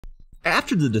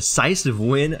After the decisive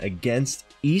win against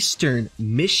Eastern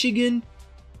Michigan,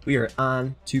 we are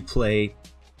on to play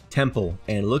Temple,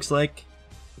 and it looks like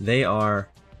they are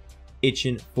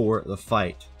itching for the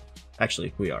fight.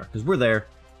 Actually, we are, because we're there,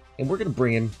 and we're going to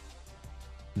bring in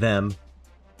them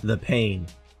the pain.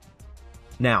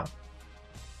 Now, as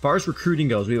far as recruiting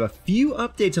goes, we have a few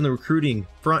updates on the recruiting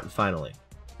front finally.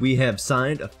 We have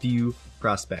signed a few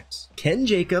prospects. Ken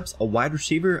Jacobs, a wide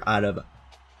receiver out of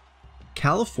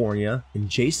California, and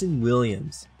Jason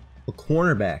Williams, a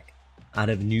cornerback out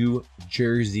of New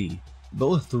Jersey.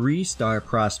 Both 3-star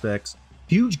prospects.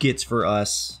 Huge gets for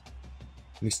us.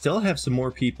 We still have some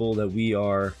more people that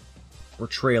we're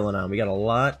trailing on. We got a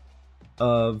lot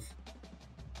of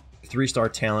 3-star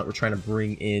talent we're trying to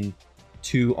bring in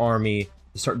to Army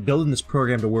to start building this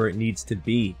program to where it needs to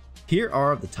be. Here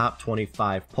are the top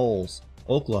 25 polls.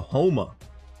 Oklahoma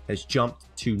has jumped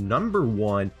to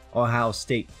 #1. Ohio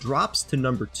State drops to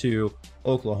 #2.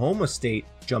 Oklahoma State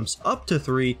jumps up to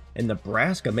 3, and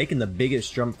Nebraska making the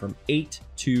biggest jump from 8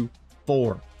 to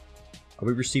 4. Are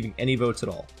we receiving any votes at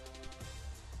all?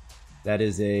 That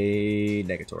is a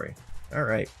negatory. All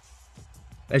right.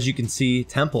 As you can see,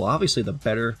 Temple, obviously the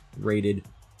better rated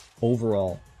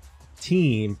overall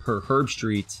team per Herb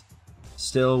Street.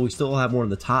 We still have one of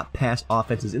the top pass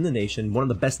offenses in the nation, one of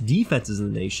the best defenses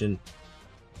in the nation.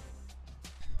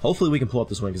 Hopefully we can pull up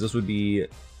this win, because this would be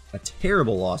a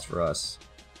terrible loss for us.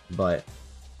 But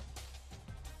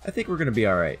I think we're going to be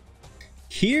all right.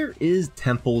 Here is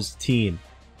Temple's team.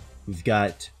 We've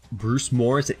got Bruce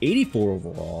Morris at 84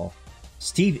 overall,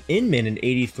 Steve Inman at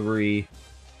 83,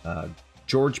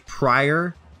 George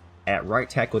Pryor at right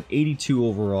tackle at 82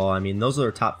 overall. I mean, those are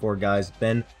our top 4 guys.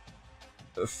 Ben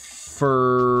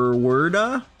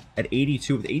Furwerda at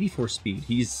 82 with 84 speed.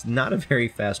 He's not a very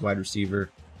fast wide receiver.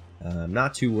 I'm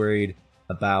not too worried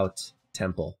about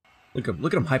Temple. Look at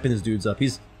him hyping his dudes up.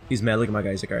 He's mad. Look at my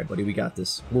guy. He's like, all right, buddy, we got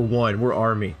this. We're one. We're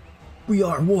Army. We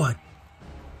are one.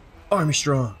 Army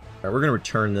strong. All right, we're going to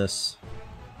return this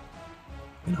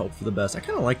and hope for the best. I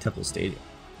kind of like Temple Stadium.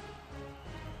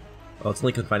 Oh, it's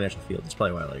Lincoln Financial Field. That's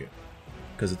probably why I like it.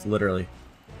 Because it's literally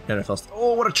NFL.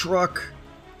 Oh, what a truck.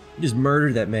 He just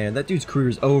murdered that man. That dude's career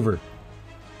is over.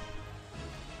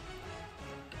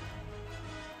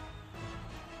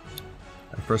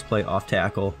 Our first play off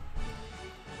tackle.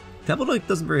 Temple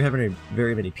doesn't have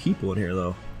very many people in here,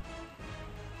 though.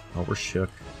 Oh, we're shook.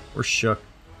 We're shook.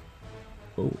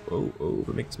 Oh,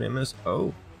 we make this man miss.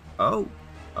 Oh,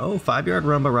 5-yard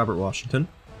run by Robert Washington.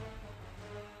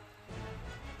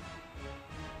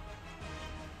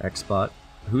 X-Spot.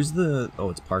 Who's the... Oh,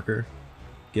 it's Parker.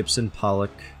 Gibson, Pollock.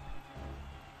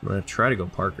 I'm going to try to go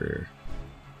Parker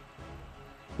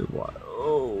here.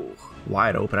 Oh,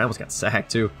 wide open. I almost got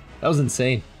sacked, too. That was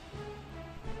insane.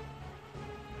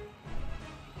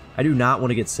 I do not want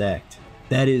to get sacked.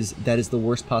 That is the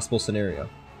worst possible scenario.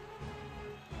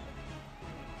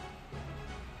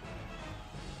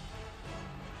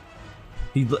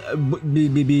 He jumped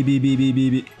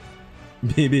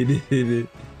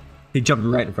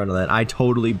right in front of that. I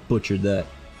totally butchered that.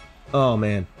 Oh,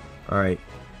 man. All right.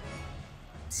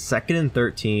 2nd and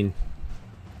 13.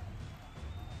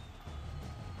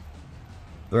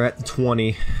 They're at the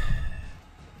 20.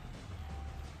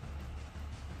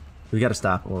 We got to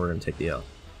stop them or we're going to take the L.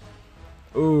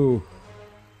 Ooh.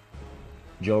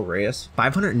 Joe Reyes.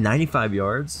 595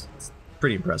 yards. It's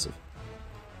pretty impressive.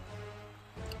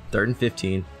 3rd and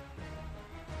 15.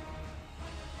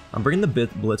 I'm bringing the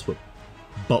blitz with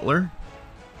Butler.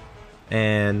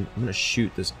 And I'm going to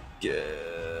shoot this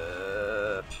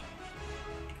gap.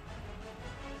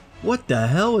 What the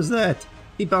hell was that?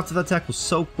 He bounced off that tackle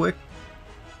so quick.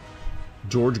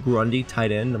 George Grundy,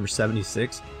 tight end, number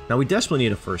 76. Now we desperately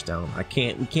need a first down.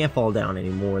 We can't fall down any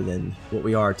more than what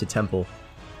we are to Temple.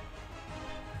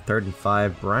 3rd and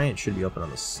 5. Bryant should be open on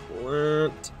the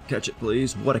slant. Catch it,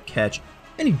 please. What a catch.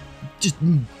 And he just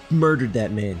murdered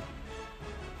that man.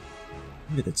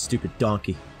 Look at that stupid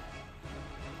donkey.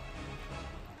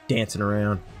 Dancing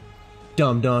around.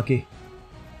 Dumb donkey.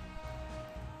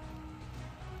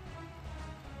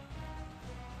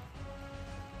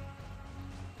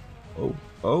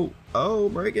 Oh,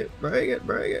 break it.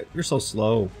 You're so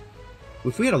slow.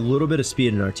 If we had a little bit of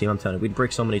speed in our team, I'm telling you, we'd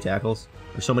break so many tackles,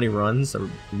 or so many runs that are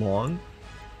long,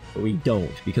 but we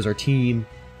don't, because our team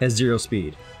has 0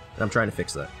 speed, and I'm trying to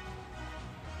fix that.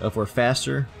 If we're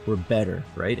faster, we're better,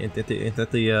 right? Ain't that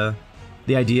the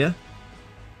idea?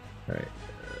 Alright,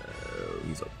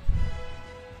 he's open.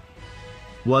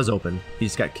 Was open, he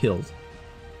just got killed.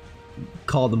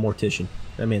 Call the mortician.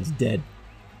 That man's dead.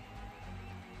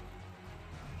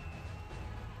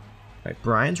 Alright,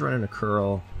 Brian's running a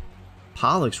curl.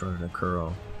 Pollock's running a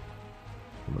curl.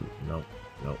 Nope.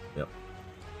 Nope. Yep.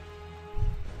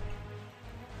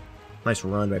 Nice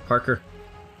run by Parker.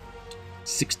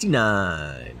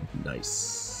 69.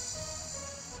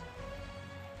 Nice.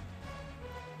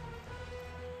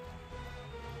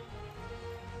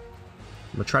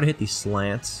 I'm going to try to hit these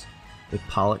slants with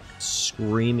Pollock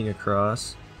screaming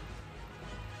across.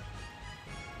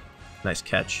 Nice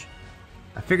catch.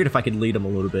 I figured if I could lead him a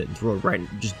little bit and throw it right and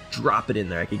just drop it in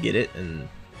there, I could get it, and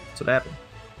that's what happened.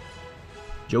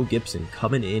 Joe Gibson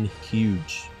coming in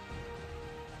huge.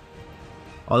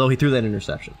 Although he threw that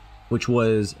interception, which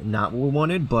was not what we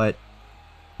wanted, but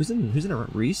who's in a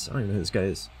Reese? I don't even know who this guy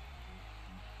is.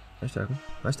 Nice tackle.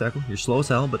 Nice tackle. You're slow as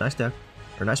hell, but nice tackle.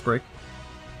 Or nice break.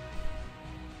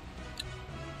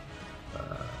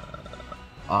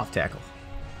 Off tackle.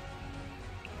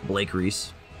 Blake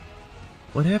Reese.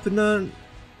 What happened to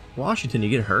Washington? You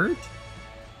get hurt?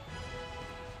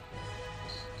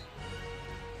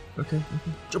 Okay.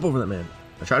 Jump over that man.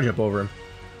 I tried to jump over him,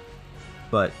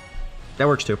 but that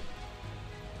works too.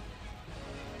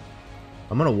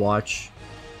 I'm gonna watch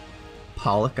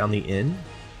Pollock on the in.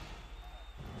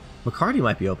 McCarty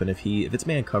might be open if it's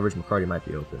man coverage. McCarty might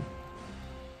be open.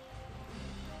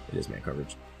 It is man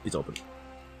coverage. He's open.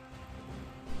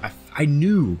 I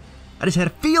knew. I just had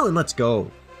a feeling. Let's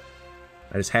go.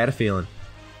 I just had a feeling.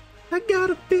 I got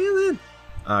a feeling.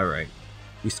 All right.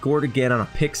 We scored again on a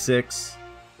pick six.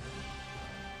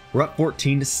 We're up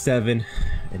 14-7,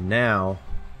 and now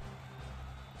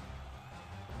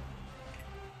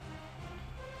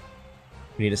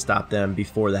we need to stop them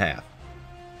before the half.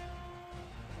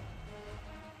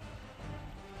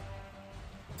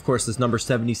 Of course, this number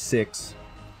 76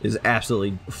 is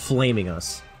absolutely flaming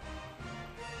us.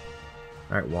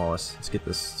 All right, Wallace, let's get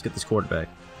this quarterback.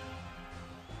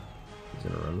 He's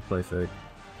gonna run the play fake.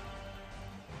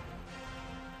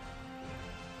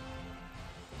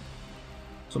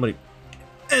 Somebody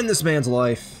end this man's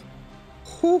life.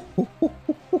 We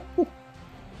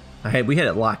had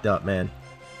it locked up, man.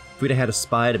 If we'd have had a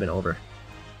spy, it'd have been over.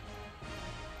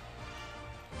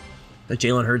 That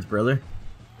Jalen Hurd's brother?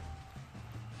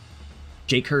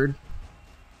 Jake Hurd?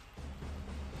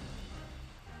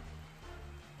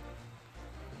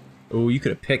 Oh, you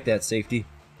could have picked that safety.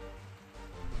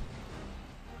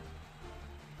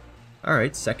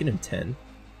 Alright, 2nd and 10.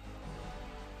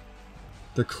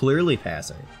 They're clearly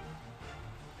passing.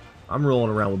 I'm rolling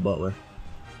around with Butler.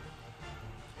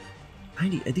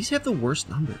 These have the worst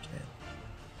numbers, man.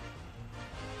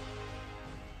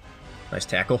 Nice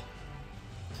tackle.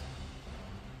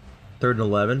 3rd and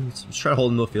 11. Let's try to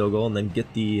hold him to a field goal and then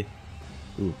get the...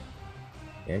 Ooh.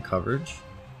 And coverage.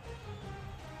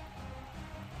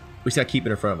 We just got to keep it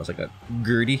in front of us like a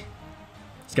Gertie.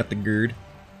 He's got the gird.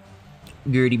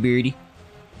 Gertie Beardy.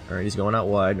 Alright, he's going out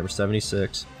wide. Number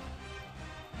 76.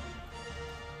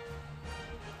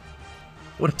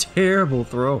 What a terrible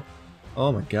throw.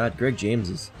 Oh my god, Greg James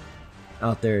is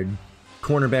out there.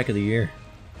 Cornerback of the year.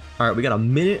 Alright, we got a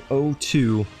minute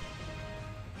 02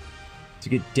 to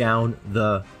get down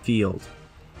the field.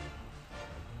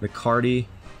 McCarty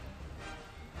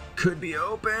could be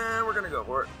open. We're going to go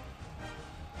for it.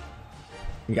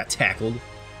 He got tackled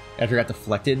after he got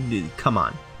deflected. Dude, come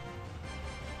on.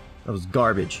 That was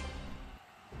garbage.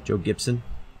 Joe Gibson.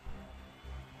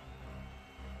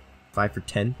 5 for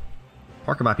 10.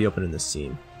 Parker might be open in this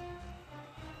seam.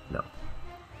 No.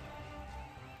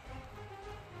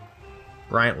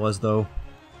 Bryant was, though.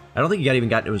 I don't think he even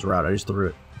got into his route. I just threw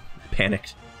it.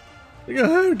 Panicked. Get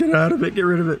out of it. Get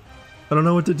rid of it. I don't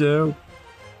know what to do.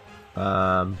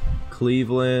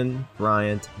 Cleveland,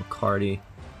 Bryant, McCarty.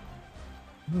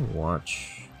 I'm gonna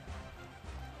watch.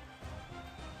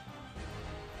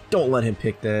 Don't let him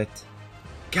pick that.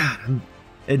 God,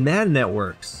 in Madden that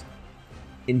works.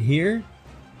 In here,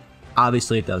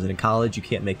 obviously it doesn't. In college, you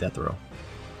can't make that throw.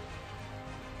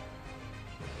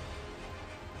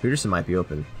 Peterson might be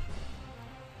open.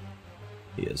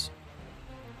 He is.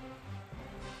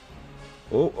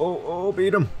 Oh,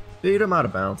 beat him. Beat him out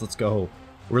of bounds. Let's go.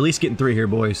 We're at least getting 3 here,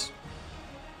 boys.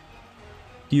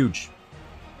 Huge.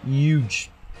 Huge.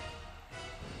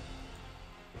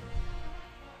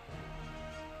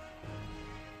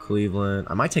 Cleveland.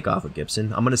 I might take off with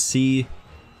Gibson. I'm going to see.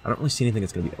 I don't really see anything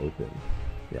that's going to be open.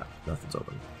 Yeah, nothing's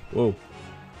open. Whoa.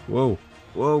 Whoa.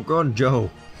 Whoa, go on, Joe.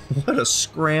 What a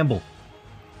scramble.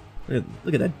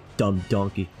 Look at that dumb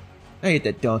donkey. I hate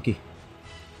that donkey.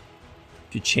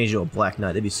 If you change it to a Black Knight,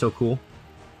 that'd be so cool.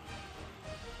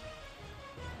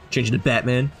 Change it to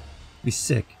Batman. It'd be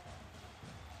sick.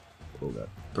 Oh, God.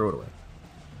 Throw it away.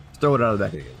 Throw it out of the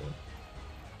back of the game.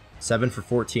 7 for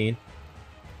 14.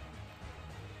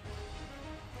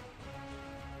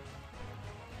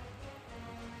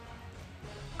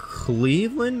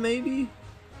 Cleveland, maybe?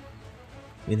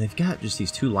 I mean, they've got just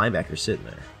these 2 linebackers sitting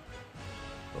there.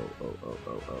 Oh.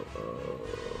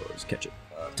 Let's catch it.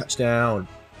 Touchdown.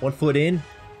 1 foot in.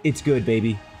 It's good,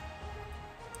 baby.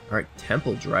 All right,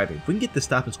 Temple driving. If we can get this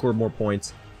stop and score more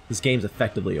points, this game's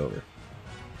effectively over.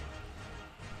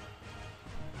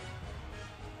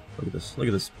 Look at this. Look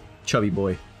at this chubby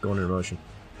boy going into motion.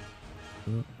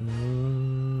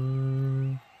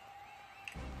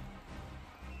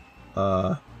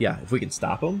 Yeah, if we can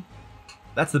stop him,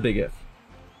 that's the big if.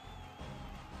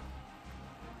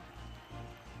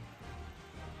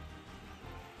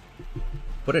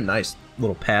 What a nice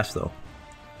little pass, though.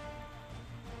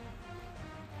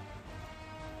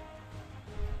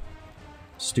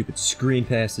 Stupid screen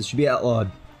passes should be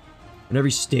outlawed in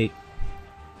every state.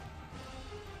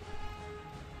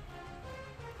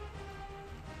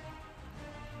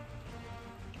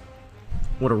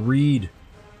 What a read.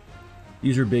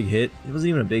 User big hit. It wasn't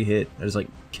even a big hit. I just like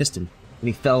kissed him and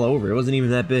he fell over. It wasn't even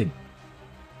that big.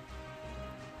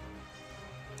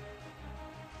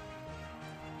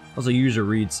 That was a user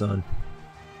read, son.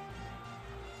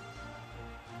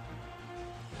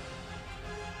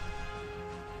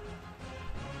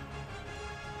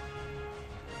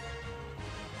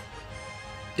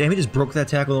 Damn, he just broke that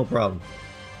tackle, no problem.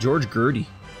 George Gertie.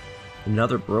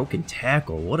 Another broken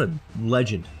tackle. What a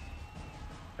legend.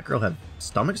 That girl had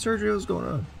stomach surgery? What was going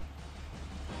on?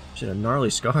 She had a gnarly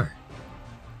scar.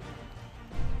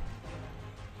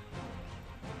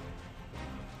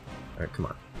 Alright, come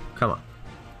on. Come on.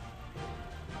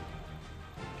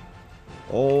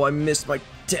 Oh, I missed my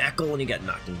tackle and he got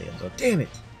knocked in the end zone. Damn it.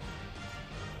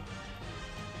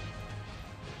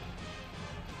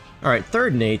 Alright, 3rd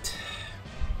and 8.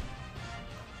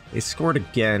 They scored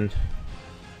again.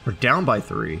 We're down by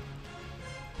 3.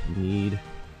 Need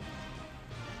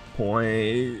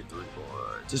point. 3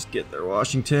 points. Just get there,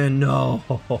 Washington. No.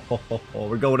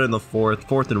 We're going in the 4th.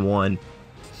 4th and 1.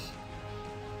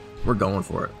 We're going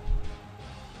for it.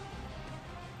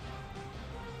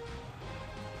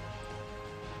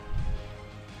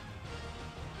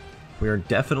 We are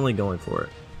definitely going for it.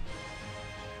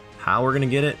 How we're going to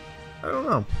get it, I don't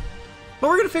know. But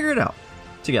we're going to figure it out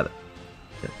together.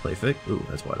 Okay, play fake. Ooh,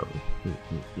 that's wide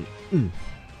open.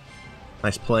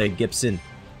 Nice play, Gibson.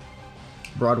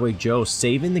 Broadway Joe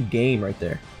saving the game right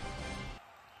there.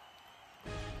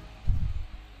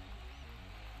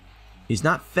 He's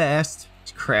not fast,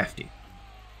 he's crafty.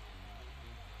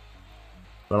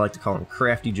 But I like to call him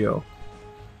Crafty Joe.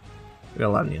 We got a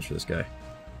lot of names for this guy.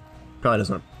 Probably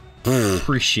doesn't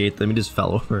appreciate them, he just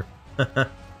fell over.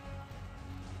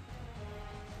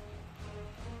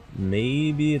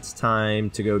 Maybe it's time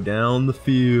to go down the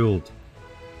field.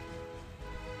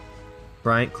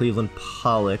 Bryant, Cleveland,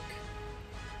 Pollock.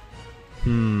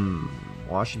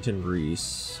 Washington,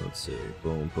 Reese. Let's see.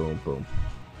 Boom, boom, boom.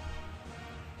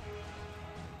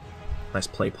 Nice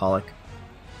play, Pollock.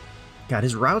 God,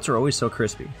 his routes are always so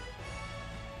crispy.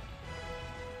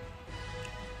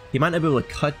 He might not be able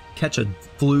to catch a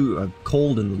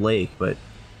cold in the lake, but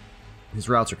his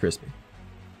routes are crispy.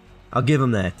 I'll give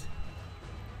him that.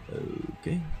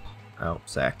 Okay. Oh,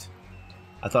 sacked.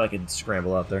 I thought I could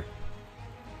scramble out there.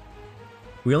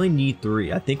 We only need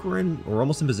 3. I think we're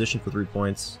almost in position for 3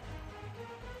 points.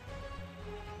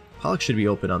 Pollock should be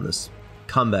open on this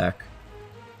comeback.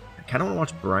 I kind of want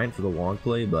to watch Bryant for the long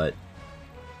play, but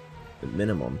at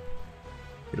minimum,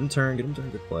 get him turn,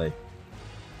 good play.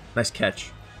 Nice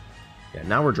catch. Yeah,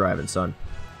 now we're driving, son.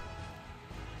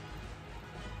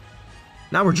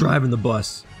 Now we're driving the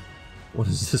bus. What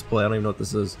is this play? I don't even know what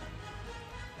this is.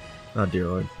 Oh, dear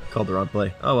Lord. I called the wrong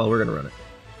play. Oh, well, we're going to run it.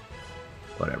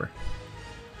 Whatever.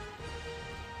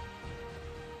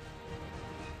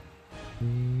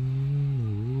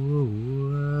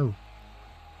 Whoa.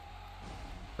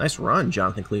 Nice run,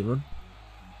 Jonathan Cleveland.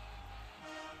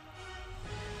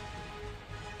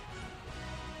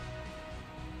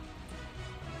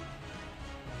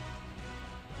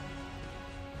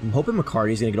 I'm hoping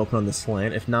McCarty's going to get open on the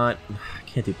slant. If not, I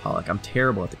can't do Pollock. I'm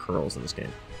terrible at the curls in this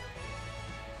game.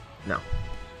 No.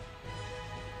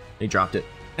 He dropped it.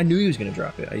 I knew he was going to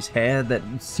drop it. I just had that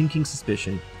sinking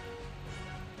suspicion.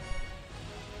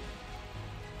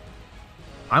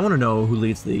 I want to know who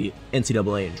leads the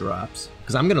NCAA in drops,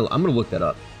 because I'm gonna look that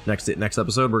up next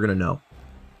episode. We're gonna know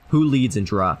who leads in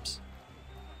drops.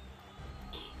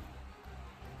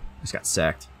 Just got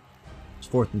sacked. It's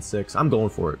 4th and 6. I'm going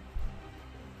for it.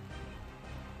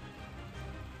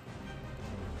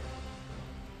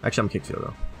 Actually, I'm kick field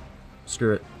goal.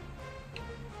 Screw it.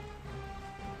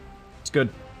 It's good.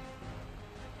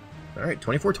 All right,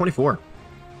 24-24. All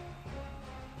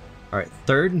right,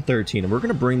 3rd and 13, and we're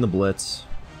gonna bring the blitz.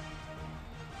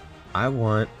 I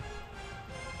want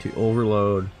to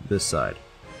overload this side.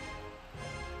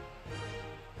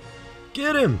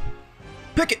 Get him!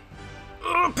 Pick it!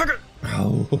 Oh, pick it!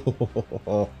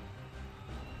 Oh.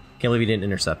 Can't believe he didn't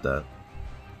intercept that.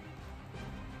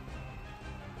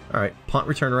 Alright, punt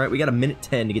return right. We got a minute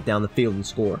 10 to get down the field and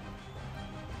score.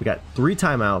 We got 3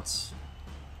 timeouts.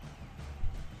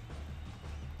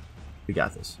 We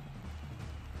got this.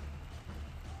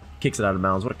 Kicks it out of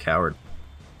bounds. What a coward.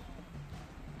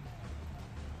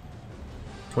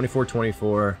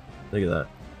 24-24. Look at that.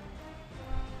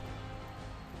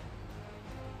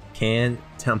 Can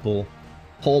Temple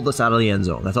hold us out of the end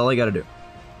zone? That's all they got to do.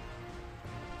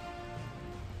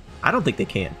 I don't think they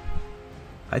can.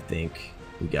 I think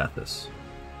we got this.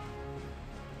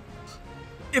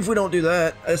 If we don't do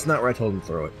that, that's not where I told them to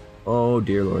throw it. Oh,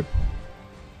 dear Lord.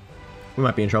 We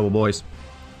might be in trouble, boys.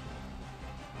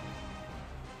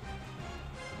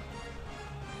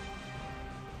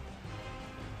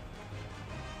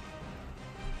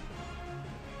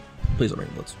 Please don't make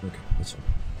a blitz. Okay, that's fine.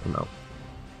 I'm out.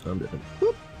 I'm different.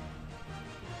 Whoop.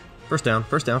 First down,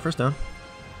 first down, first down.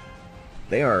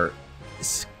 They are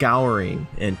scouring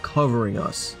and covering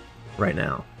us right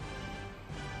now.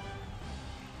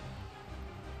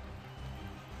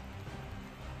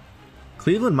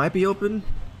 Cleveland might be open.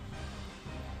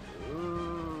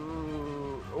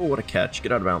 Oh, what a catch.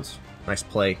 Get out of bounds. Nice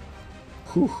play.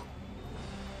 Whew.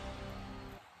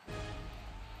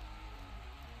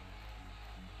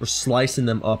 We're slicing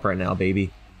them up right now,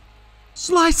 baby.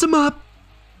 Slice them up!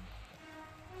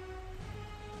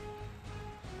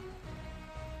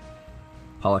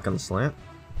 Pollock on the slant.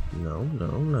 No, no,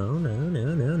 no, no,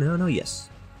 no, no, no, no. Yes.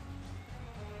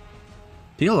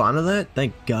 Did he hold on to that?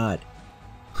 Thank God.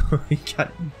 He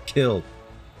got killed.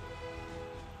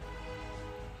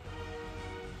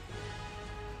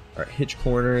 Alright, hitch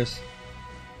corners.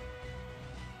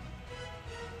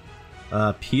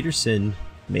 Peterson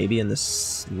maybe in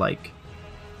this, like,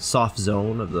 soft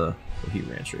zone of the... Oh, he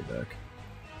ran straight back.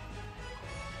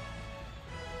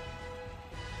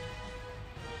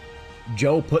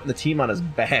 Joe putting the team on his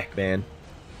back, man.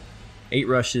 8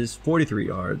 rushes, 43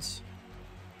 yards.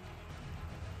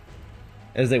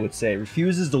 As they would say,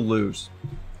 refuses to lose.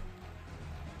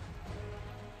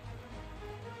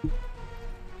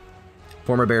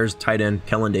 Former Bears tight end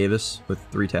Kellen Davis with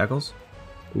 3 tackles.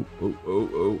 Oh, oh, oh,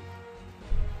 oh.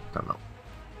 Timeout.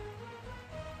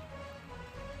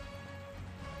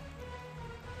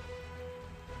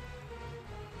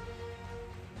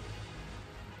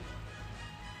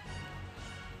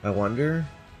 I wonder.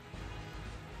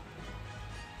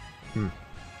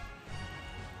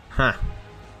 Huh.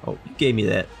 Oh, you gave me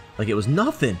that like it was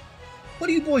nothing. What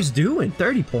are you boys doing?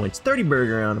 30 points. 30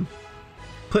 burger on them.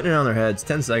 Putting it on their heads.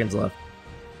 10 seconds left.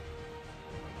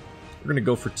 We're going to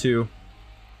go for 2.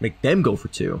 Make them go for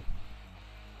 2.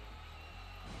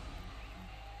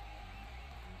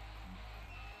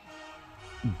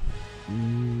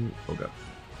 Oh, God.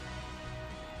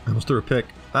 I almost threw a pick.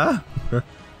 Ah!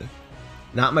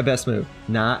 Not my best move.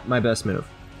 Not my best move.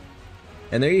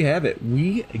 And there you have it.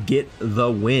 We get the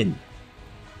win.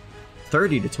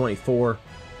 30-24.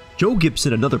 Joe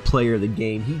Gibson, another player of the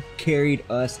game. He carried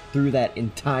us through that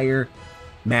entire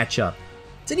matchup.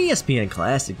 It's an ESPN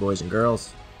classic, boys and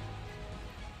girls.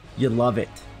 You love it.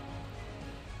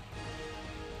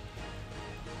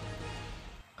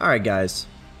 Alright, guys.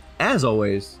 As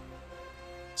always,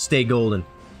 stay golden.